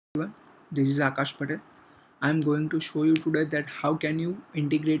Everyone, this is Akash Patel. I am going to show you today that how can you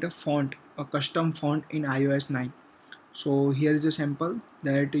integrate a custom font in iOS 9. So here is a sample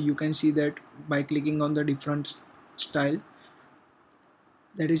that you can see that by clicking on the different style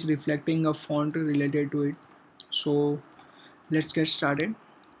that is reflecting a font related to it. So let's get started.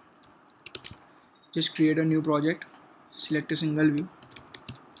 Just create a new project, select a single view,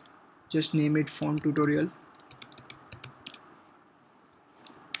 just name it font tutorial.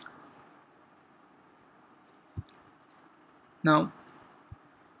 Now,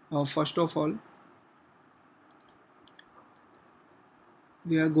 first of all,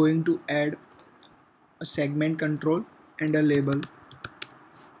 we are going to add a segment control and a label.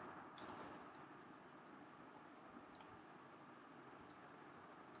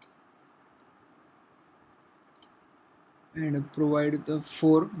 And provide the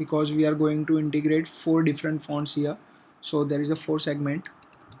 4 because we are going to integrate 4 different fonts here, so there is a 4 segment.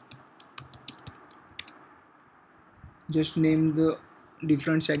 Just name the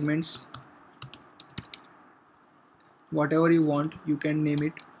different segments whatever you want, you can name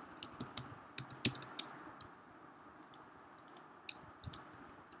it.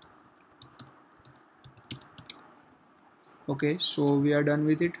 Okay, so we are done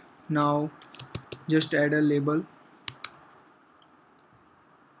with it. Now just add a label.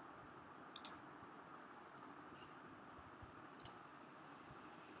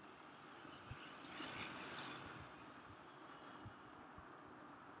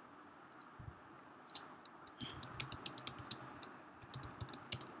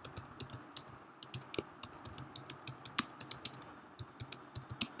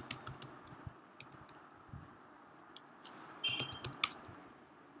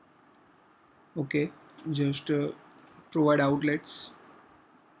 Okay, just provide outlets.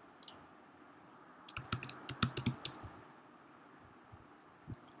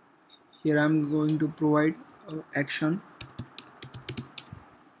 Here I'm going to provide action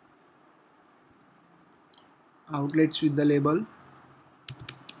outlets with the label.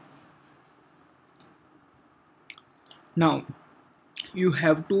 Now you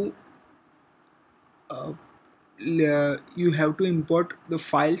have to uh, you have to import the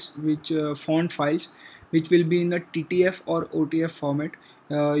files which font files which will be in the TTF or OTF format.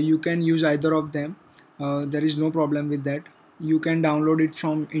 You can use either of them. There is no problem with that. You can download it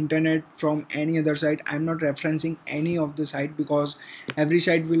from internet, from any other site. I'm not referencing any of the site because every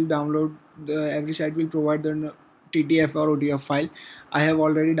site will every site will provide the TTF or OTF file. I have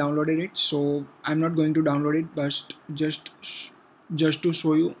already downloaded it, so I'm not going to download it, but just to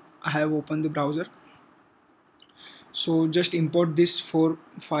show you, I have opened the browser. So just import these 4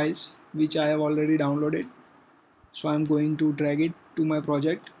 files which I have already downloaded. So I'm going to drag it to my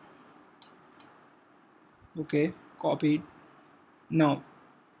project. Okay, copy it. Now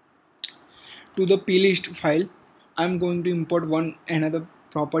to the plist file, I'm going to import another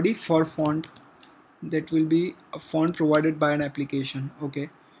property for font that will be a font provided by an application. Okay,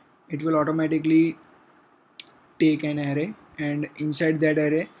 it will automatically take an array, and inside that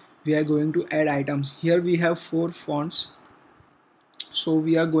array we are going to add items. Here we have 4 fonts, so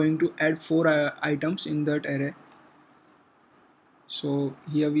we are going to add 4 items in that array. So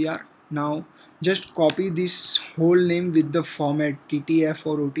here we are. Now just copy this whole name with the format TTF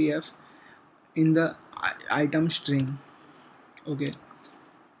or OTF in the item string. Okay,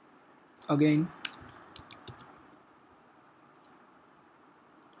 again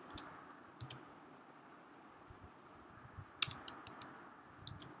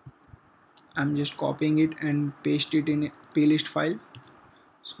I'm just copying it and paste it in a plist file,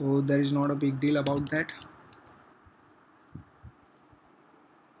 so there is not a big deal about that.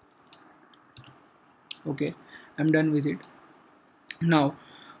 Okay, I'm done with it. Now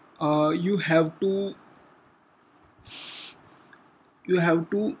you have to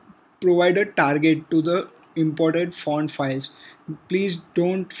provide a target to the imported font files. Please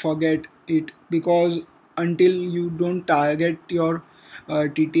don't forget it, because until you don't target your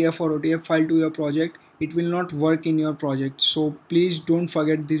TTF or OTF file to your project, it will not work in your project. So please don't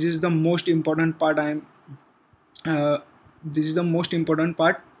forget, this is the most important part. Uh, this is the most important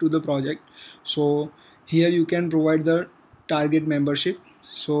part to the project. So here you can provide the target membership.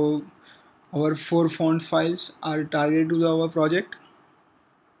 So our 4 font files are targeted to our project.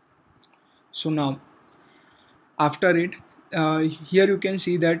 So now after it, here you can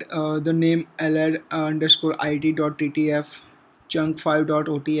see that the name led_it.ttf,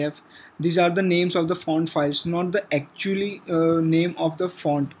 chunk5.otf, these are the names of the font files, not the actually name of the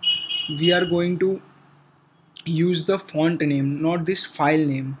font. We are going to use the font name, not this file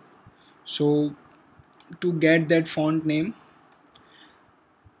name. So to get that font name,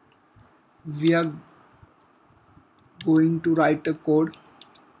 we are going to write a code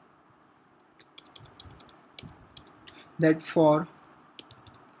that for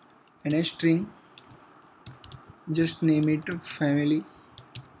a string, just name it family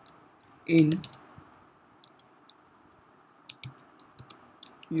in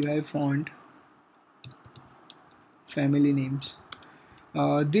UI font family names.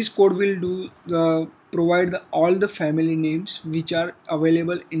 This code will provide all the family names which are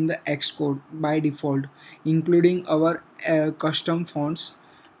available in the Xcode by default, including our custom fonts.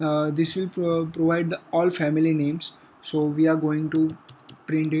 This will provide all family names. So we are going to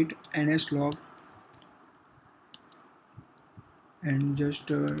print it nslog and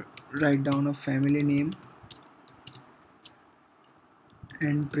just write down a family name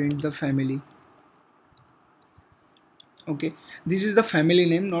and print the family. Okay, this is the family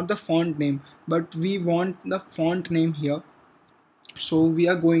name, not the font name, but we want the font name here. So we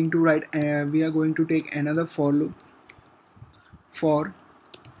are going to take another for loop for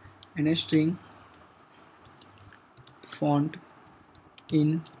a string font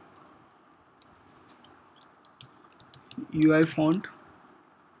in UI font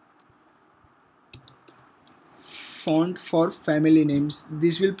for family names.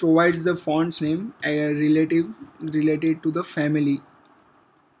 This will provide the font's name related to the family.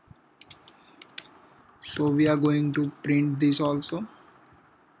 So we are going to print this also,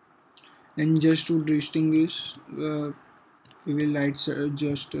 and just to distinguish we will write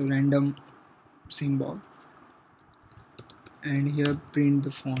just a random symbol and here print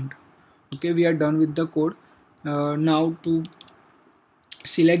the font. Okay, we are done with the code. Now to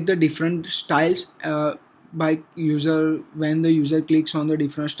select the different styles by user, when the user clicks on the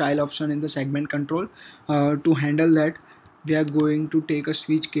different style option in the segment control, to handle that we are going to take a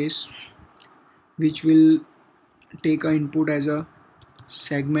switch case which will take a input as a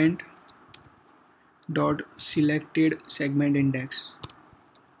segment dot selected segment index.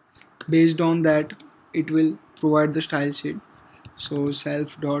 Based on that it will provide the style sheet. So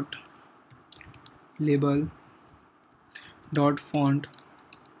self dot label dot font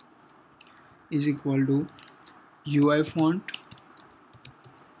is equal to UI font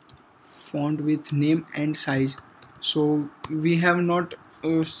with name and size. So we have not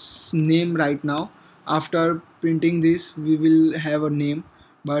a name right now. After printing this we will have a name,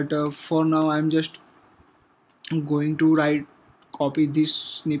 but for now I'm just going to copy this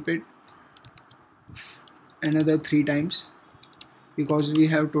snippet another 3 times because we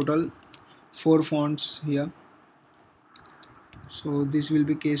have total 4 fonts here. So this will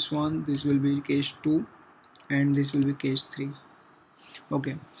be case 1, this will be case 2, and this will be case 3.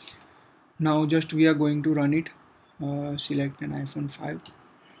 Okay, now just we are going to run it. Select an iPhone 5.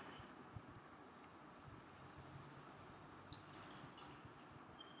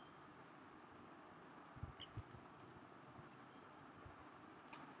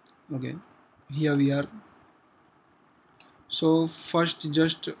 Okay, here we are. So first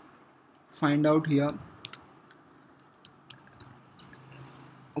just find out here.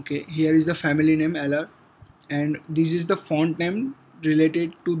 Okay, here is the family name LR and this is the font name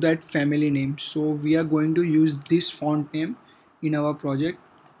related to that family name. So we are going to use this font name in our project.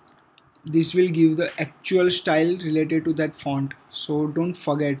 This will give the actual style related to that font. So don't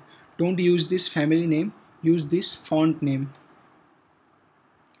forget, don't use this family name, use this font name.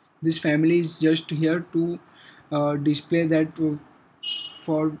 This family is just here to display that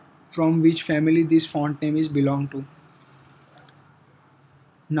from which family this font name is belong to.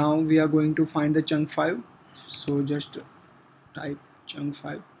 Now we are going to find the chunk 5. So just type chunk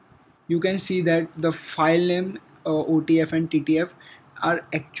 5. You can see that the file name OTF and TTF are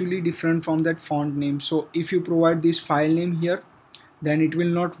actually different from that font name. So if you provide this file name here, then it will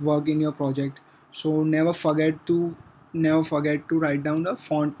not work in your project. So never forget to write down the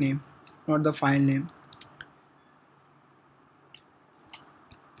font name, not the file name.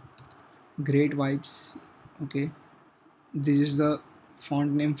 Great Vibes. Okay, this is the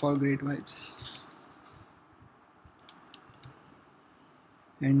font name for Great Vibes.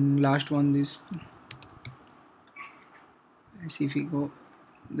 And last one, this, as if we go,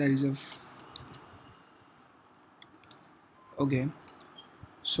 there is a okay.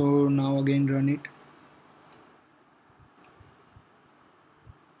 So now again run it.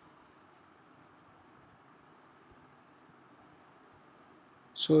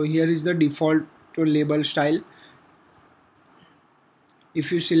 So here is the default label style.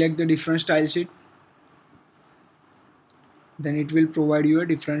 If you select the different style sheet, then it will provide you a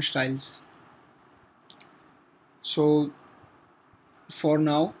different styles. So for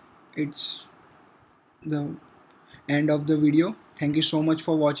now it's the end of the video. Thank you so much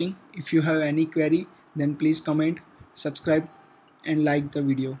for watching. If you have any query, then please comment, subscribe and like the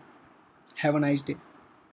video. Have a nice day.